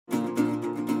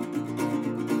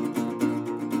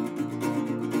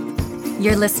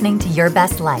You're listening to Your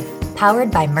Best Life, powered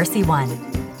by Mercy One.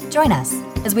 Join us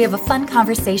as we have a fun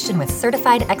conversation with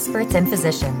certified experts and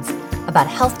physicians about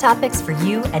health topics for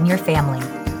you and your family.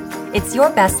 It's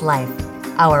Your Best Life,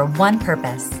 our one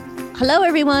purpose. Hello,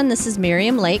 everyone. This is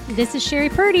Miriam Lake. This is Sherry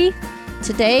Purdy.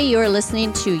 Today, you're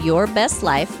listening to Your Best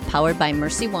Life, powered by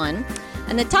Mercy One.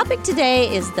 And the topic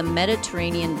today is the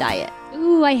Mediterranean diet.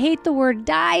 Ooh, I hate the word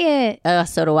diet.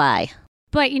 So do I.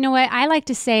 But you know what? I like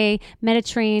to say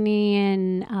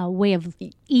Mediterranean way of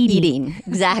eating.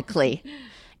 Exactly.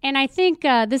 And I think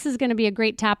this is going to be a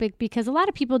great topic because a lot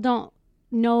of people don't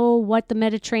know what the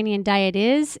Mediterranean diet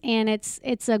is. And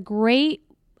it's a great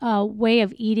way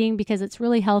of eating because it's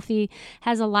really healthy,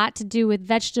 has a lot to do with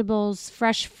vegetables,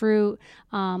 fresh fruit,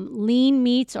 lean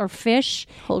meats or fish,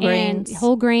 whole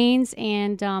grains,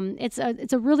 and it's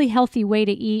a really healthy way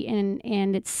to eat,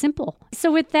 and it's simple.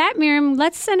 So with that, Miriam,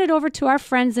 let's send it over to our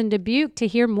friends in Dubuque to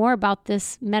hear more about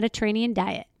this Mediterranean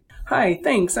diet. Hi,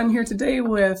 thanks. I'm here today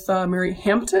with Mary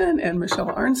Hampton and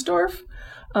Michelle Arnsdorf.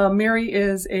 Mary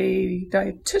is a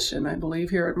dietitian, I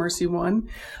believe, here at Mercy One.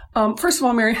 First of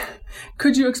all, Mary,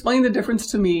 could you explain the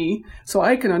difference to me so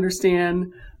I can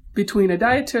understand between a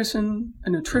dietitian, a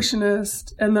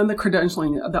nutritionist, and then the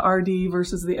credentialing, the RD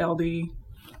versus the LD?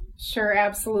 Sure,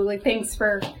 absolutely. Thanks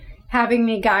for having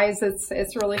me, guys.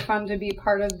 It's really fun to be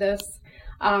part of this.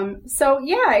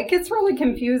 It gets really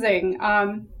confusing.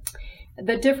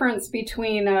 The difference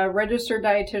between a registered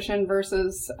dietitian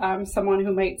versus someone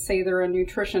who might say they're a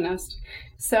nutritionist.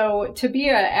 So to be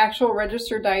an actual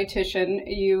registered dietitian,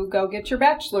 you go get your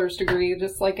bachelor's degree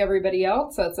just like everybody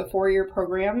else. That's a 4-year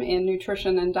program in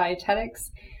nutrition and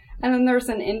dietetics. And then there's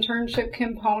an internship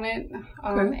component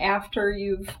after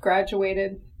you've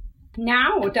graduated.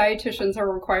 Now, dietitians are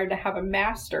required to have a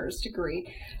master's degree.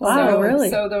 Wow, really?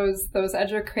 So those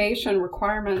education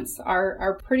requirements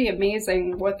are pretty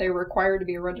amazing, what they require to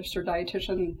be a registered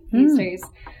dietitian these days.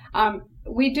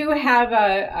 We do have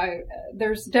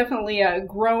there's definitely a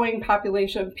growing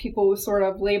population of people who sort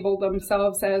of label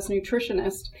themselves as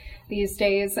nutritionists these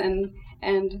days, and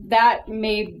that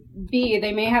may be,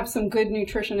 they may have some good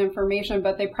nutrition information,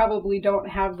 but they probably don't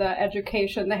have the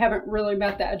education. They haven't really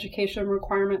met the education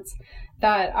requirements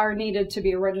that are needed to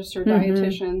be a registered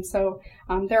dietitian. So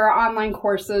there are online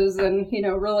courses and,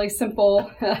 really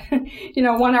simple,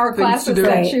 1-hour classes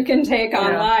that you can take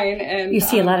online. And you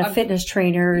see a lot of fitness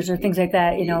trainers or things like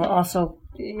that, also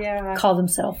call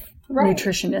themselves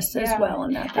nutritionists as well.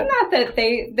 And not that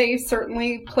they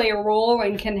certainly play a role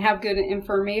and can have good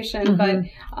information, but,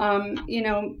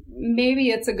 maybe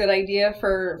it's a good idea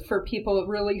for people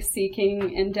really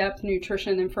seeking in-depth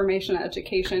nutrition information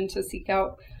education to seek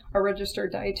out a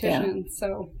registered dietitian. Yeah.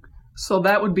 So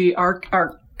that would be our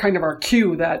kind of our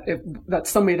cue that if that's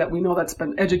somebody that we know that's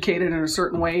been educated in a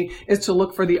certain way is to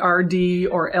look for the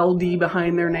RD or LD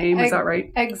behind their name. Is that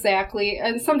right? Exactly.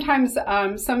 And sometimes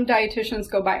some dietitians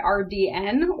go by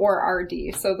RDN or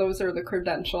RD. So those are the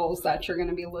credentials that you're going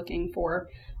to be looking for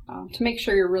to make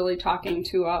sure you're really talking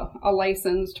to a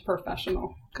licensed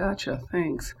professional. Gotcha.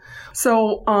 Thanks.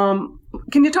 So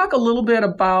can you talk a little bit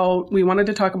about, we wanted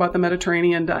to talk about the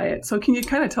Mediterranean diet. So can you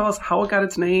kind of tell us how it got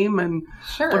its name and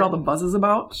what all the buzz is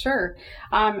about? Sure.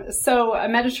 So a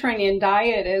Mediterranean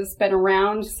diet has been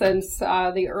around since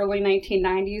the early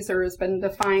 1990s, or has been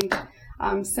defined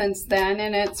since then.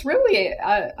 And it's really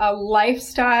a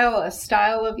lifestyle, a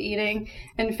style of eating.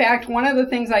 In fact, one of the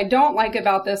things I don't like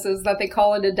about this is that they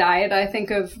call it a diet. I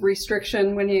think of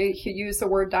restriction when you use the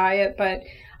word diet, but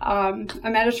a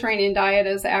Mediterranean diet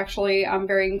is actually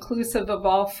very inclusive of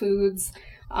all foods.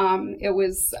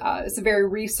 It's very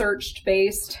research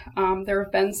based. There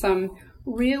have been some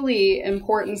really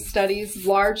important studies,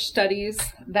 large studies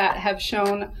that have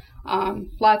shown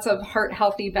lots of heart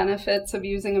healthy benefits of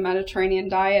using a Mediterranean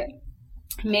diet.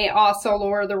 May also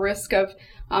lower the risk of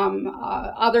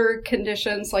other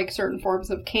conditions like certain forms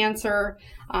of cancer.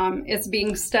 It's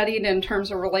being studied in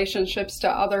terms of relationships to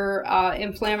other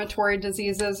inflammatory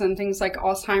diseases and things like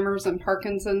Alzheimer's and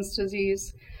Parkinson's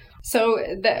disease. So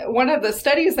one of the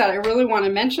studies that I really want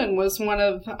to mention was one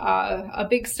of a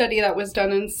big study that was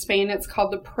done in Spain. It's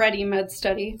called the PREDIMED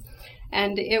study.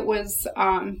 And it was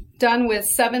done with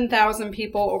 7,000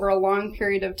 people over a long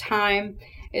period of time.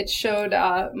 It showed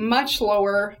much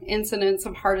lower incidence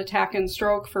of heart attack and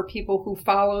stroke for people who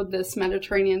followed this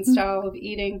Mediterranean style of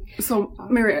eating. So,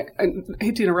 Mary, I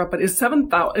hate to interrupt, but is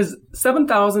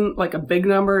 7,000 like a big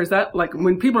number? Is that like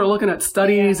when people are looking at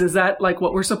studies, is that like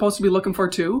what we're supposed to be looking for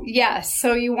too? Yes.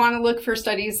 So you want to look for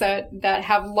studies that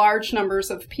have large numbers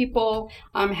of people,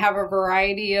 have a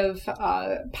variety of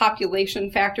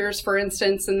population factors. For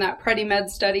instance, in that PREDIMED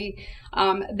study,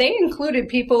 they included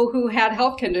people who had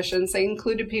health conditions. They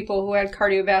included people who had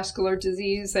cardiovascular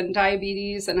disease and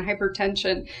diabetes and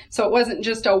hypertension. So it wasn't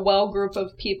just a well group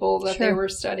of people that they were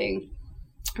studying.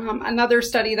 Another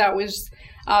study that was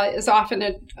is often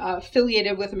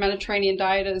affiliated with the Mediterranean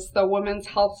diet is the Women's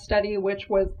Health Study, which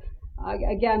was,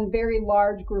 again, very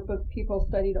large group of people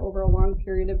studied over a long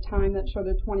period of time that showed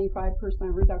a 25%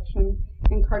 reduction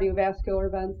in cardiovascular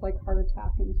events like heart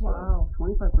attack and stroke. Wow,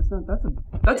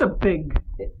 25%. That's a big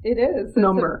it is.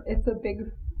 number. It's a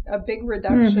big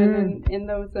reduction in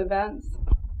those events.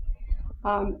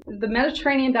 The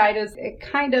Mediterranean diet is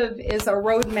a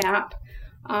roadmap,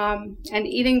 an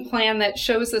eating plan that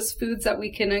shows us foods that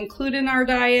we can include in our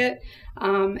diet.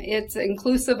 It's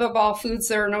inclusive of all foods.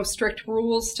 There are no strict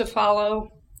rules to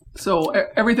follow. So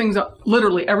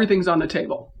literally everything's on the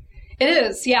table. It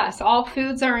is, yes. All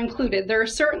foods are included. There are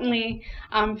certainly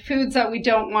foods that we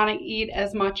don't want to eat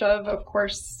as much of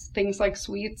course, things like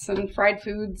sweets and fried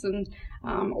foods and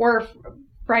or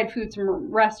fried foods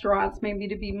from restaurants, maybe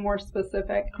to be more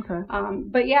specific. Okay.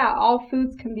 But yeah, all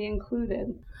foods can be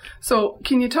included. So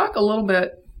can you talk a little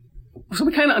bit, so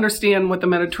we kind of understand what the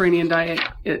Mediterranean diet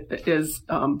is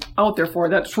out there for?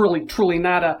 That's really, truly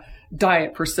not a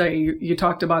diet per se. You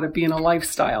talked about it being a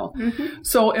lifestyle. Mm-hmm.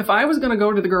 So if I was going to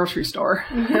go to the grocery store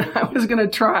and I was going to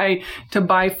try to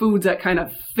buy foods that kind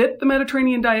of fit the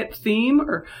Mediterranean diet theme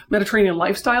or Mediterranean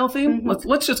lifestyle theme,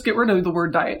 let's just get rid of the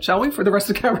word diet, shall we, for the rest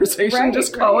of the conversation? Right,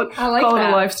 just call it a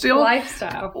lifestyle.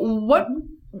 Lifestyle.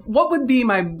 What would be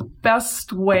my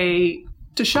best way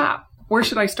to shop? Where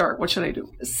should I start? What should I do?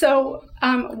 So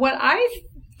what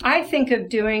I think of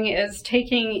doing is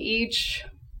taking each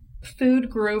food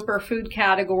group or food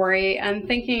category and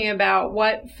thinking about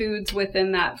what foods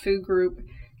within that food group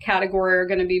category are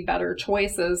going to be better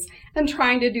choices and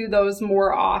trying to do those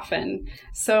more often.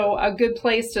 So a good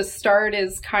place to start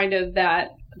is kind of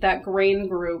that grain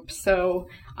group. So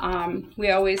we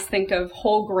always think of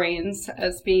whole grains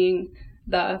as being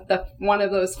the one of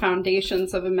those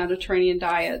foundations of a Mediterranean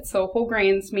diet. So whole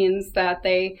grains means that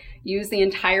they use the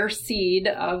entire seed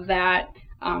of that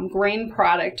grain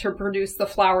product to produce the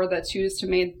flour that's used to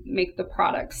make the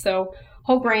product. So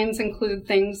whole grains include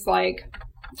things like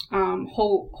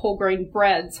whole grain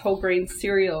breads, whole grain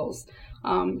cereals,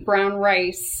 brown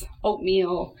rice,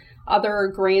 oatmeal,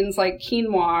 other grains like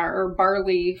quinoa or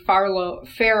barley,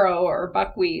 farro or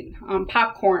buckwheat.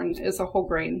 Popcorn is a whole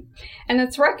grain. And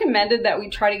it's recommended that we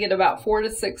try to get about 4 to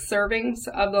 6 servings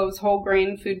of those whole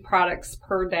grain food products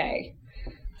per day.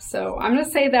 So I'm going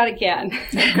to say that again.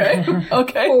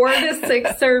 Okay. 4 to 6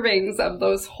 servings of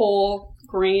those whole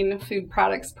grain food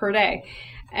products per day.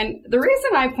 And the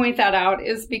reason I point that out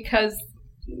is because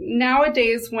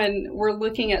nowadays when we're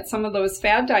looking at some of those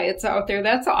fad diets out there,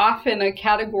 that's often a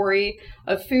category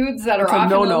of foods that are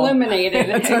often eliminated.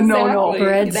 It's a no-no.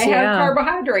 Breads, they have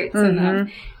carbohydrates in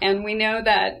them. And we know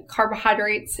that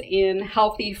carbohydrates in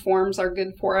healthy forms are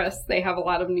good for us. They have a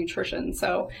lot of nutrition.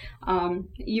 So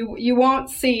you won't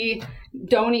see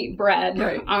don't eat bread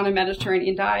on a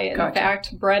Mediterranean diet. Gotcha. In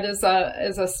fact, bread is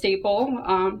a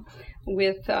staple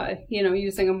with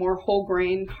using a more whole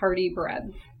grain hearty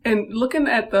bread. And looking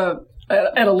at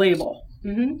a label,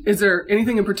 is there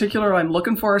anything in particular I'm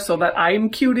looking for so that I'm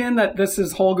cued in that this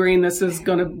is whole grain, this is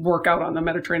going to work out on the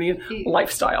Mediterranean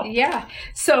lifestyle? Yeah.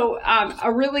 So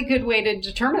a really good way to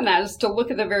determine that is to look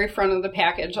at the very front of the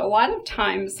package. A lot of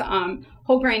times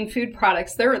whole grain food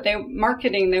products, they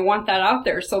want that out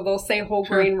there. So they'll say whole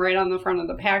grain right on the front of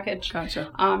the package.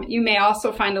 Gotcha. You may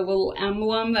also find a little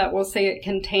emblem that will say it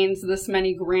contains this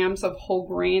many grams of whole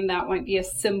grain. That might be a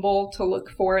symbol to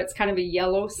look for. It's kind of a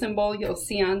yellow symbol you'll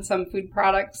see on some food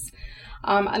products.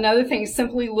 Another thing is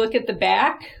simply look at the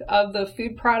back of the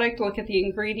food product, look at the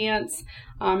ingredients.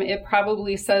 It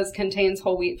probably says contains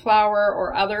whole wheat flour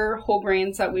or other whole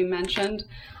grains that we mentioned.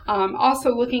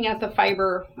 Also looking at the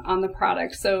fiber on the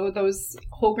product. So those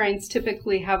whole grains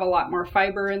typically have a lot more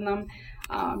fiber in them.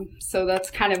 So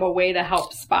that's kind of a way to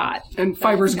help spot. And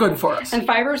fiber's good for us. And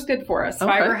fiber's good for us.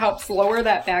 Okay. Fiber helps lower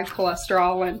that bad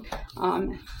cholesterol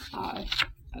and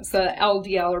so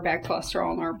LDL or bad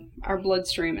cholesterol in our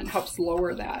bloodstream, and helps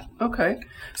lower that. Okay.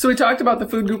 So we talked about the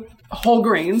food group whole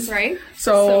grains. Right.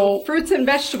 So fruits and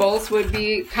vegetables would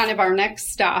be kind of our next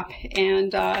stop.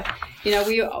 And,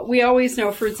 we always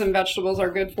know fruits and vegetables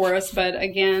are good for us. But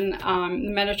again,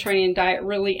 the Mediterranean diet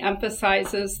really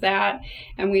emphasizes that.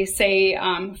 And we say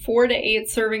 4 to 8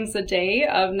 servings a day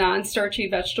of non-starchy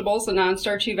vegetables. A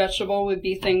non-starchy vegetable would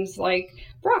be things like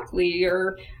broccoli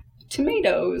or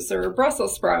tomatoes or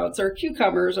Brussels sprouts or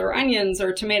cucumbers or onions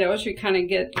or tomatoes. You kind of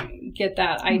get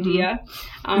that idea.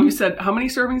 And you said how many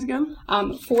servings again?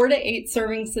 4 to 8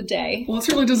 servings a day. Well, it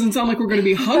certainly doesn't sound like we're going to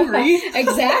be hungry.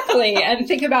 Exactly. And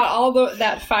think about all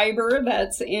that fiber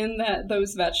that's in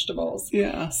those vegetables.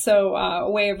 Yeah. So a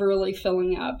way of really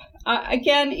filling up.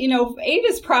 Again, 8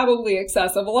 is probably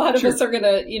excessive. A lot of us are going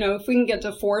to, if we can get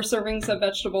to 4 servings of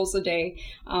vegetables a day,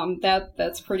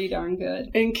 that's pretty darn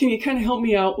good. And can you kind of help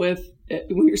me out with,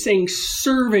 when you're saying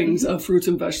servings of fruits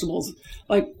and vegetables,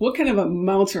 like what kind of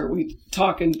amounts are we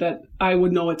talking that I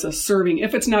would know it's a serving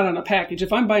if it's not on a package?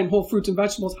 If I'm buying whole fruits and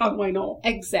vegetables, how do I know?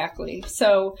 Exactly.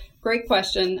 So great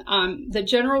question. The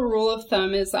general rule of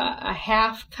thumb is a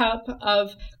half cup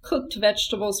of cooked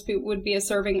vegetables would be a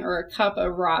serving, or a cup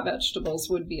of raw vegetables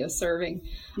would be a serving.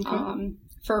 Okay.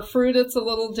 For fruit, it's a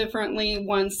little differently.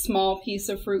 1 small piece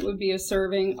of fruit would be a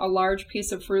serving. A large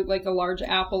piece of fruit, like a large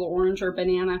apple, orange, or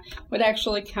banana, would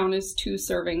actually count as 2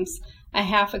 servings. A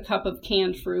half a cup of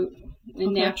canned fruit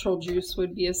and natural juice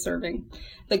would be a serving.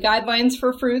 The guidelines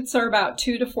for fruits are about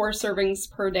 2 to 4 servings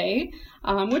per day,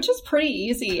 which is pretty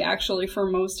easy, actually, for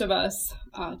most of us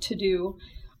to do.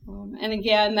 And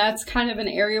again, that's kind of an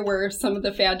area where some of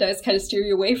the fad diets kind of steer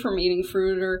you away from eating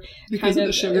fruit, or because of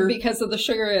the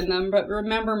sugar in them. But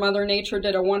remember, Mother Nature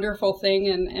did a wonderful thing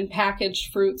and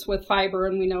packaged fruits with fiber,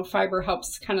 and we know fiber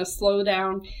helps kind of slow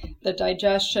down the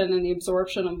digestion and the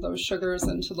absorption of those sugars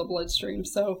into the bloodstream.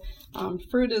 So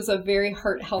fruit is a very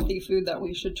heart-healthy food that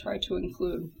we should try to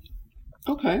include.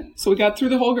 Okay, so we got through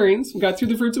the whole grains, we got through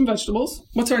the fruits and vegetables.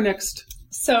 What's our next?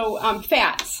 So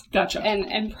fats. Gotcha.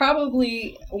 And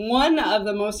probably one of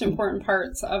the most important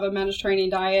parts of a Mediterranean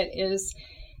diet is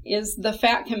the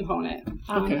fat component.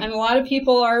 And a lot of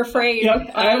people are afraid.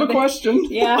 Yep, I have a question.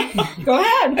 Yeah, go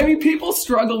ahead. I mean, people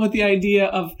struggle with the idea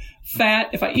of fat.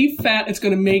 If I eat fat, it's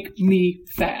going to make me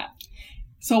fat.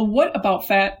 So what about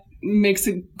fat makes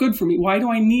it good for me? Why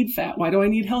do I need fat? Why do I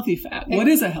need healthy fat? What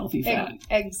is a healthy fat?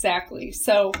 Exactly.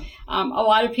 So a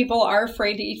lot of people are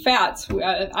afraid to eat fats.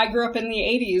 I grew up in the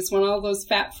 80s when all those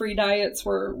fat-free diets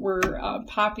were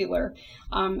popular.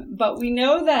 But we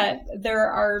know that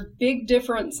there are big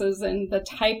differences in the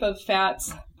type of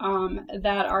fats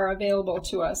that are available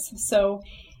to us. So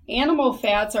animal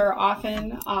fats are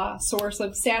often a source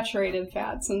of saturated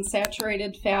fats, and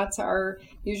saturated fats are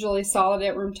usually solid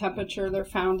at room temperature. They're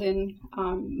found in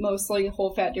mostly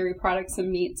whole fat dairy products and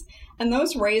meats, and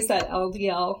those raise that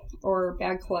LDL, or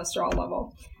bad cholesterol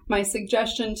level. My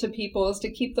suggestion to people is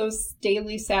to keep those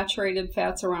daily saturated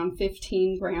fats around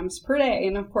 15 grams per day,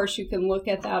 and of course you can look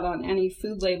at that on any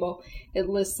food label. It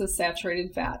lists the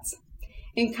saturated fats.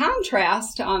 In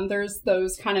contrast, there's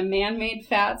those kind of man-made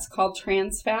fats called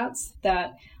trans fats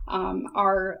that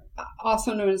are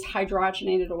also known as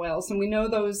hydrogenated oils. And we know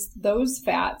those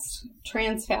fats,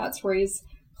 trans fats, raise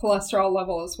cholesterol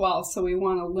level as well. So we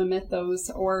want to limit those,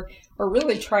 or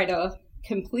really try to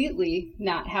completely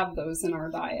not have those in our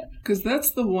diet. Because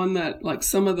that's the one that, like,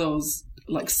 some of those,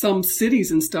 like some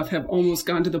cities and stuff have almost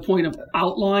gone to the point of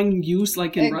outlawing use,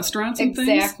 like in restaurants and things?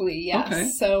 Exactly, yes. Okay.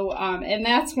 So, and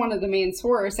that's one of the main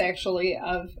source, actually,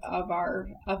 of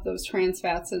those trans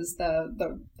fats is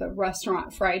the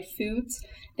restaurant fried foods.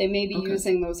 They may be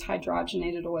using those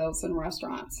hydrogenated oils in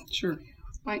restaurants. Sure.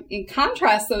 In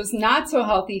contrast, those not so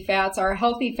healthy fats, our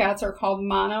healthy fats are called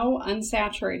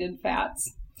monounsaturated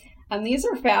fats. And these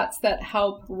are fats that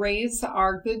help raise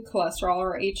our good cholesterol,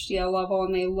 or HDL level,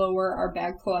 and they lower our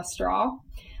bad cholesterol.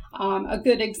 A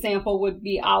good example would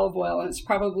be olive oil, and it's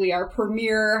probably our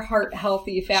premier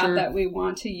heart-healthy fat that we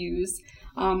want to use.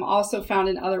 Also found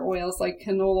in other oils like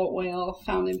canola oil,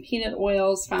 found in peanut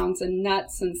oils, found in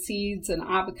nuts and seeds and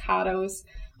avocados.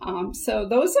 So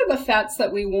those are the fats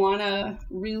that we want to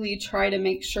really try to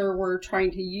make sure we're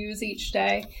trying to use each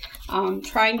day.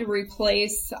 Trying to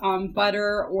replace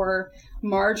butter or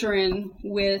margarine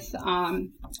with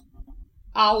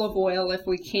olive oil if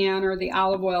we can, or the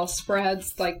olive oil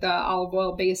spreads like the olive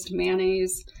oil based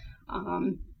mayonnaise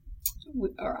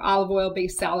or olive oil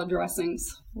based salad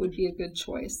dressings would be a good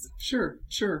choice.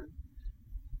 Sure.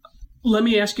 Let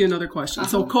me ask you another question.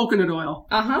 So coconut oil.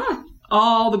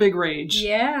 All the big rage.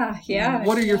 Yeah.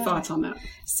 What are your thoughts on that?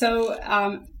 So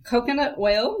coconut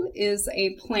oil is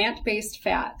a plant-based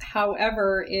fat.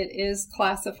 However, it is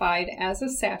classified as a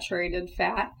saturated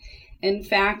fat. In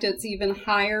fact, it's even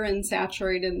higher in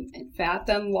saturated fat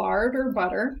than lard or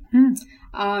butter.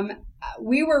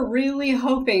 We were really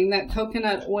hoping that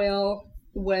coconut oil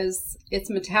it's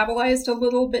metabolized a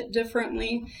little bit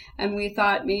differently, and we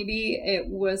thought maybe it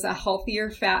was a healthier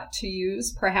fat to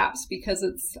use, perhaps because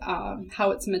it's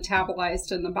how it's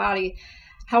metabolized in the body.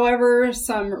 However,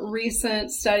 some recent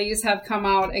studies have come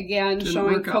out again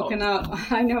showing coconut.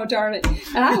 I know, darn it.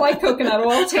 And I like coconut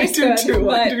oil. It tastes good.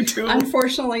 I do too.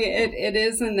 Unfortunately, it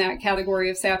is in that category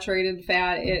of saturated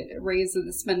fat.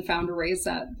 It's been found to raise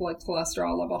that blood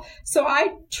cholesterol level. So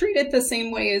I treat it the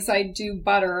same way as I do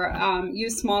butter.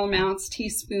 Use small amounts,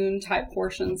 teaspoon type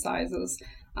portion sizes.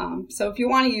 So if you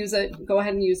want to use it, go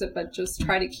ahead and use it, but just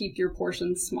try to keep your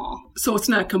portions small. So it's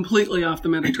not completely off the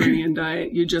Mediterranean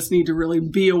diet. You just need to really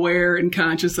be aware and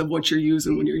conscious of what you're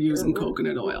using when you're using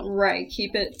coconut oil. Right.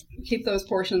 Keep those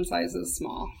portion sizes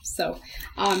small. So,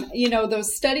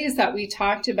 those studies that we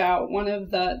talked about, one of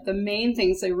the main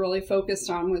things they really focused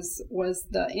on was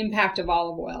the impact of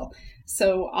olive oil.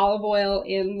 So olive oil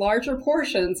in larger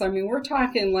portions, I mean, we're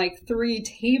talking like 3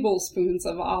 tablespoons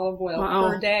of olive oil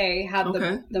per day had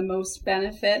the most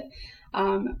benefit.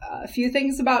 A few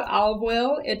things about olive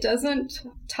oil. It doesn't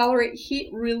tolerate heat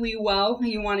really well.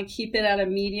 You want to keep it at a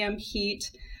medium heat.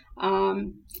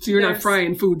 So you're not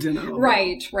frying foods in olive oil.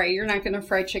 Right. You're not going to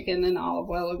fry chicken in olive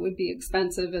oil. It would be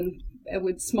expensive and it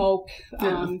would smoke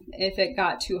if it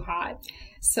got too hot.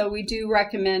 So we do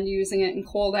recommend using it in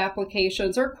cold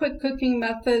applications or quick cooking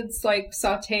methods like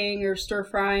sautéing or stir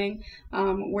frying,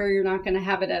 where you're not going to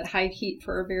have it at high heat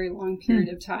for a very long period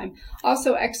of time.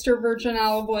 Also, extra virgin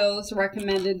olive oil is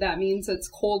recommended. That means it's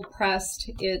cold pressed.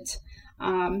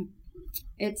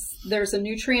 There's a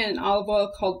nutrient in olive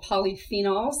oil called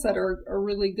polyphenols that are a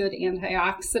really good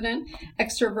antioxidant.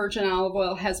 Extra virgin olive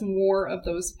oil has more of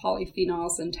those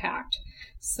polyphenols intact.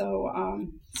 So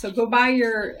go buy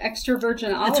your extra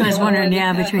virgin olive oil. That's what I was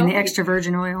wondering, between the extra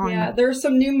virgin oil and there's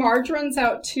some new margarines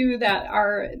out too that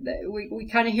we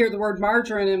kind of hear the word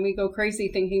margarine and we go crazy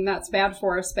thinking that's bad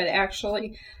for us, but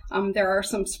actually there are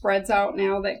some spreads out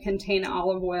now that contain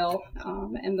olive oil,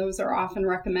 and those are often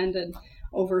recommended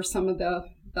over some of the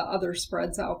other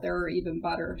spreads out there, or even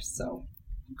butter. So,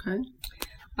 kind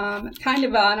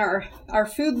of on our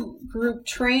food group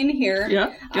train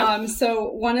here.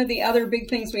 So one of the other big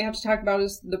things we have to talk about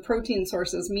is the protein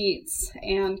sources, meats.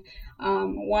 And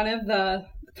one of the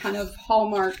kind of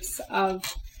hallmarks of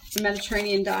the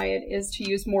Mediterranean diet is to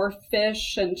use more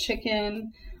fish and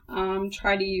chicken.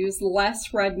 Try to use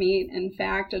less red meat. In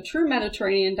fact, a true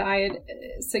Mediterranean diet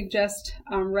suggests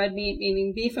red meat,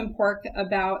 meaning beef and pork,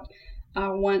 about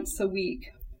once a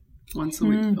week. Once a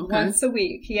week, okay. Once a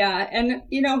week, yeah. And,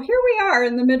 here we are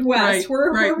in the Midwest.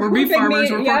 Right. We're beef farmers,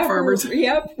 we're pork farmers.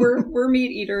 We're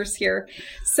meat eaters here.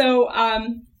 So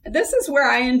this is where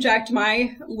I inject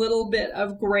my little bit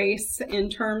of grace in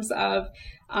terms of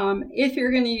if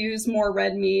you're going to use more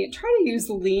red meat, try to use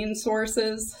lean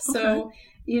sources. Okay. So,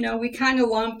 we kind of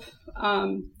lump,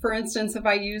 for instance, if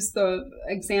I use the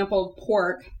example of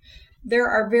pork, there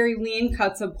are very lean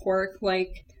cuts of pork,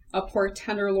 like a pork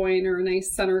tenderloin or a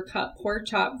nice center cut pork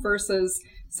chop, versus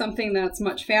something that's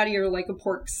much fattier, like a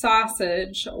pork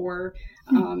sausage or,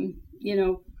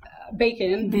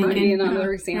 bacon would be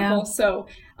another example.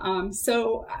 Yeah.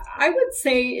 So I would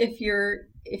say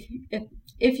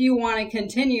if you want to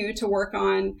continue to work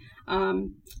on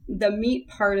the meat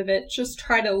part of it, just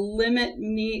try to limit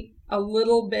meat a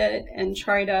little bit and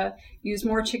try to use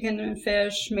more chicken and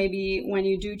fish. Maybe when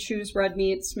you do choose red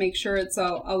meats, make sure it's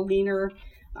a leaner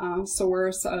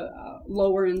source, a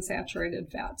lower in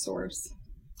saturated fat source.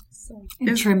 So.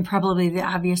 And trim probably the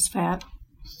obvious fat,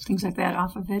 things like that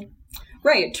off of it.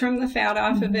 Right, trim the fat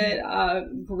off of it,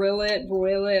 grill it,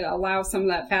 broil it, allow some of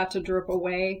that fat to drip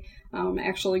away.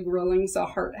 Actually, grilling's a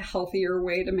healthier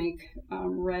way to make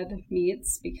red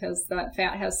meats because that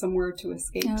fat has somewhere to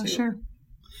escape to. Sure.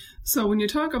 So when you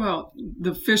talk about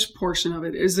the fish portion of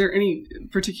it, is there any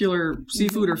particular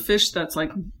seafood or fish that's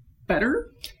like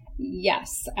better?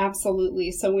 Yes,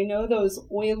 absolutely. So we know those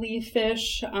oily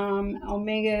fish,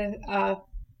 omega,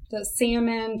 the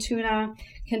salmon, tuna,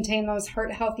 contain those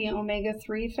heart-healthy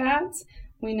omega-3 fats.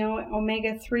 We know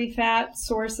omega-3 fat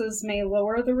sources may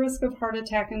lower the risk of heart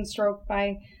attack and stroke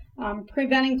by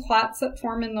preventing clots that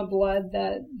form in the blood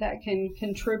that can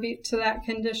contribute to that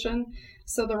condition.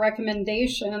 So the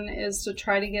recommendation is to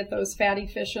try to get those fatty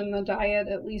fish in the diet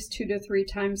at least 2 to 3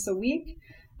 times a week.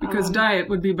 Because diet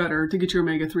would be better to get your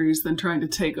omega-3s than trying to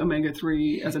take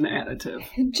omega-3 as an additive.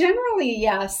 Generally,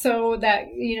 yes. So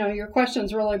that, your question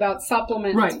is really about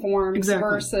supplement forms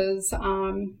versus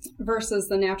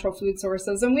the natural food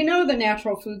sources. And we know the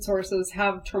natural food sources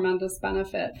have tremendous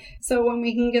benefit. So when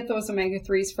we can get those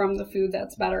omega-3s from the food,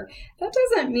 that's better. That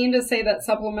doesn't mean to say that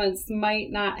supplements might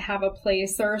not have a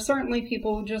place. There are certainly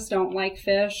people who just don't like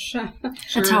fish. Sure.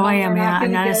 That's how I am.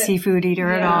 I'm not a seafood eater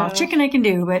at all. Chicken I can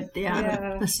do, but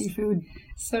the seafood.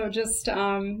 So just,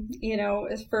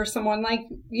 for someone like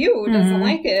you who doesn't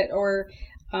like it, or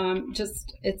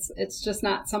It's just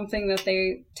not something that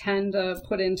they tend to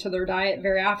put into their diet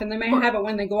very often. They may have it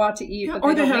when they go out to eat, but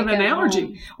or they have an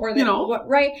allergy, or they,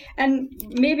 right? And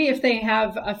maybe if they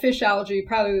have a fish allergy,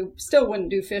 probably still wouldn't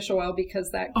do fish oil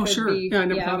because that could be I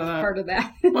never thought of that. Part of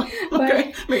that.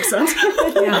 Okay, makes sense.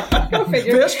 Go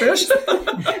figure. Fish.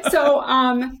 So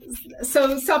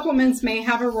supplements may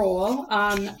have a role.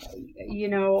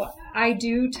 I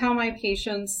do tell my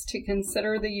patients to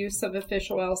consider the use of a fish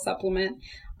oil supplement.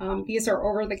 These are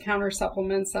over-the-counter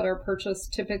supplements that are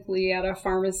purchased typically at a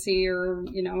pharmacy, or,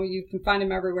 you can find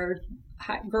them everywhere.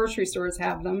 Grocery stores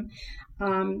have them.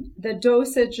 The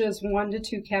dosage is 1 to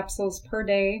 2 capsules per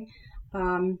day.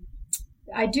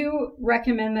 I do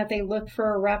recommend that they look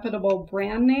for reputable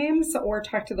brand names or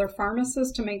talk to their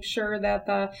pharmacist to make sure that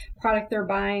the product they're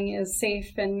buying is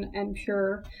safe and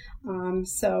pure.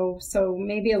 So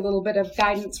maybe a little bit of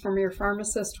guidance from your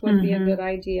pharmacist would be a good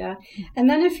idea. And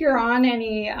then if you're on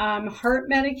any heart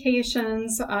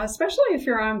medications, especially if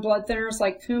you're on blood thinners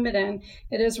like Coumadin,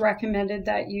 it is recommended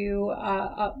that you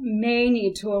may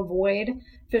need to avoid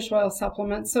fish oil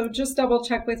supplements. So just double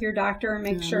check with your doctor and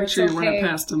make sure it's okay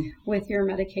with your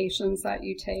medications that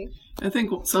you take. I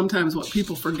think sometimes what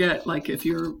people forget, like if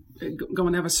you're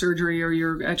going to have a surgery or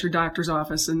you're at your doctor's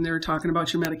office and they're talking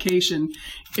about your medication,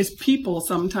 is people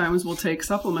sometimes will take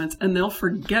supplements and they'll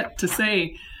forget to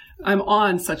say, I'm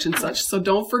on such and such. So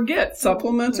don't forget,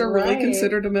 supplements are really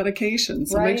considered a medication.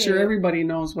 So make sure everybody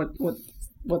knows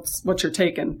what you're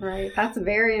taking. Right. That's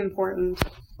very important.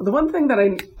 The one thing that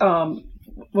I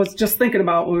was just thinking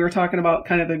about when we were talking about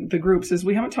kind of the groups is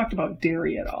we haven't talked about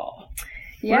dairy at all.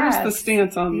 Yes. Where's the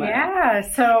stance on that? Yeah.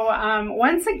 So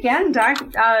once again,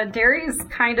 dairy's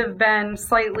kind of been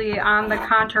slightly on the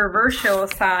controversial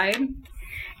side.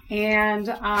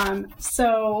 And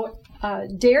so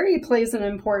dairy plays an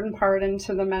important part in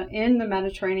the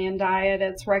Mediterranean diet.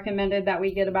 It's recommended that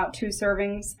we get about 2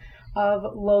 servings of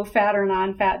low-fat or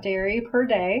non-fat dairy per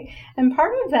day. And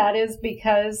part of that is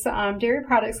because dairy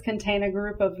products contain a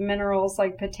group of minerals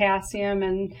like potassium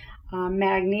and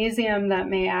magnesium that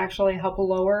may actually help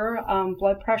lower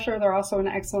blood pressure. They're also an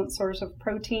excellent source of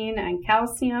protein and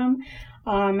calcium.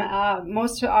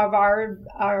 Most of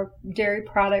our dairy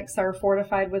products are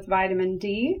fortified with vitamin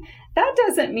D. That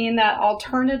doesn't mean that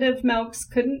alternative milks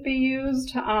couldn't be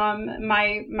used.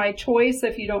 My choice,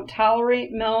 if you don't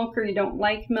tolerate milk or you don't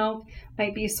like milk,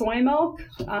 might be soy milk.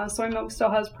 Soy milk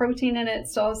still has protein in it. It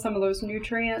still has some of those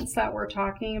nutrients that we're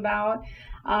talking about.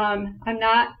 I'm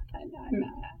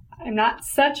not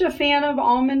such a fan of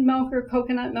almond milk or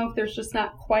coconut milk. There's just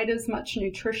not quite as much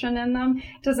nutrition in them.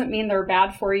 It doesn't mean they're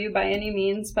bad for you by any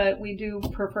means, but we do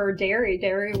prefer dairy.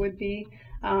 Dairy would be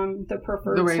the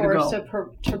preferred source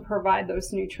to provide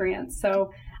those nutrients.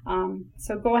 So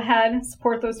go ahead and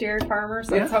support those dairy farmers.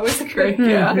 That's always a good thing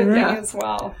as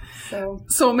well.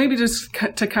 So maybe just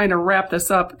to kind of wrap this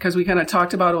up, because we kind of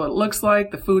talked about what it looks like,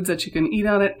 the foods that you can eat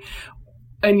on it,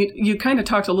 and you kind of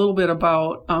talked a little bit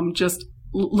about just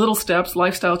little steps,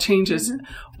 lifestyle changes.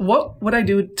 What would I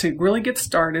do to really get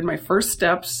started, my first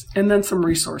steps, and then some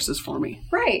resources for me?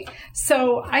 Right.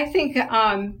 So I think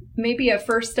maybe a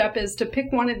first step is to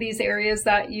pick one of these areas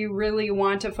that you really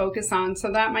want to focus on.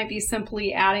 So that might be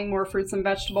simply adding more fruits and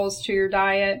vegetables to your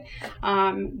diet.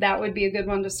 That would be a good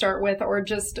one to start with, or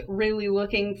just really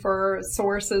looking for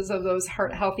sources of those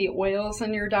heart-healthy oils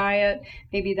in your diet.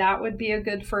 Maybe that would be a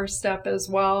good first step as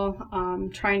well.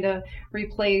 Trying to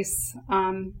replace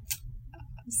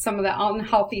some of the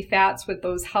unhealthy fats with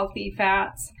those healthy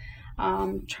fats.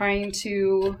 Trying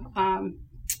to,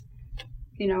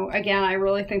 again, I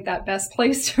really think that best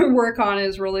place to work on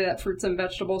is really that fruits and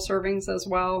vegetable servings as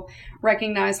well.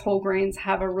 Recognize whole grains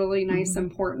have a really nice,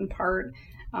 important part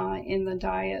in the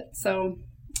diet. So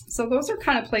those are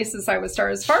kind of places I would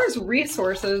start. As far as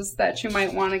resources that you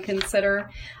might want to consider,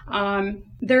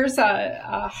 there's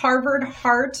a Harvard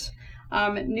Heart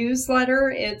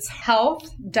newsletter. It's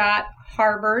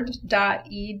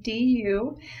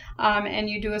health.harvard.edu, and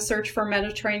you do a search for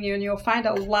Mediterranean. You'll find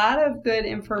a lot of good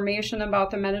information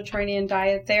about the Mediterranean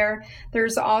diet there.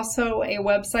 There's also a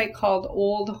website called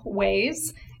Old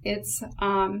Ways. It's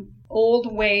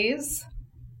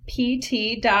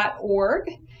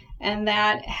oldwayspt.org. And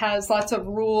that has lots of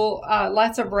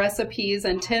recipes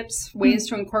and tips, ways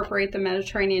to incorporate the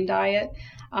Mediterranean diet.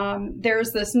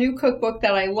 There's this new cookbook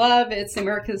that I love. It's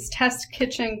America's Test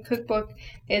Kitchen Cookbook.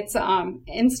 It's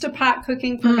Instapot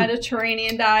cooking for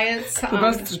Mediterranean diets. The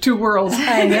best of 2 worlds.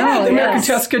 I know. The American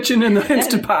Test Kitchen and the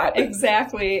Instapot.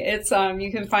 Exactly. It's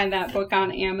you can find that book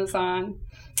on Amazon.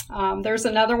 There's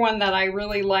another one that I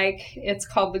really like. It's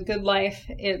called The Good Life.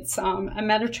 It's a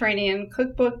Mediterranean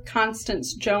cookbook.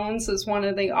 Constance Jones is one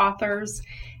of the authors.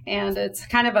 And it's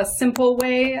kind of a simple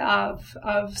way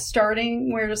of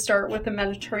starting, where to start with the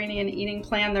Mediterranean eating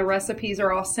plan. The recipes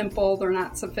are all simple. They're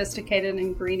not sophisticated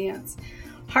ingredients.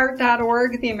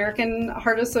 Heart.org, the American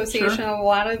Heart Association, Sure. A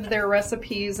lot of their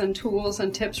recipes and tools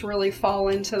and tips really fall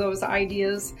into those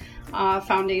ideas,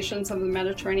 foundations of the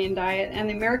Mediterranean diet. And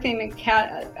the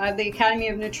the Academy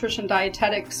of Nutrition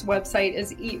Dietetics website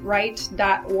is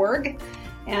eatright.org,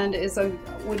 and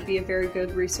would be a very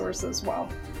good resource as well.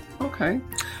 Okay.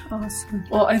 Awesome.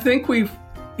 Well, I think we've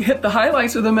hit the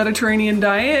highlights of the Mediterranean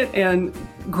diet and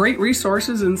great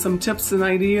resources and some tips and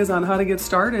ideas on how to get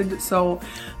started. So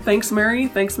thanks, Mary.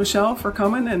 Thanks, Michelle, for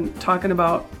coming and talking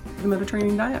about the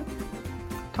Mediterranean diet.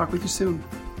 Talk with you soon.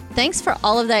 Thanks for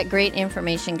all of that great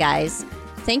information, guys.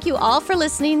 Thank you all for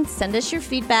listening. Send us your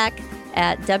feedback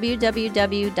at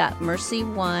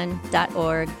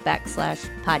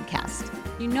www.mercy1.org/podcast.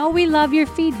 You know we love your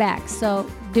feedback, so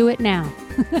do it now.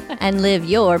 And live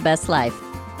your best life.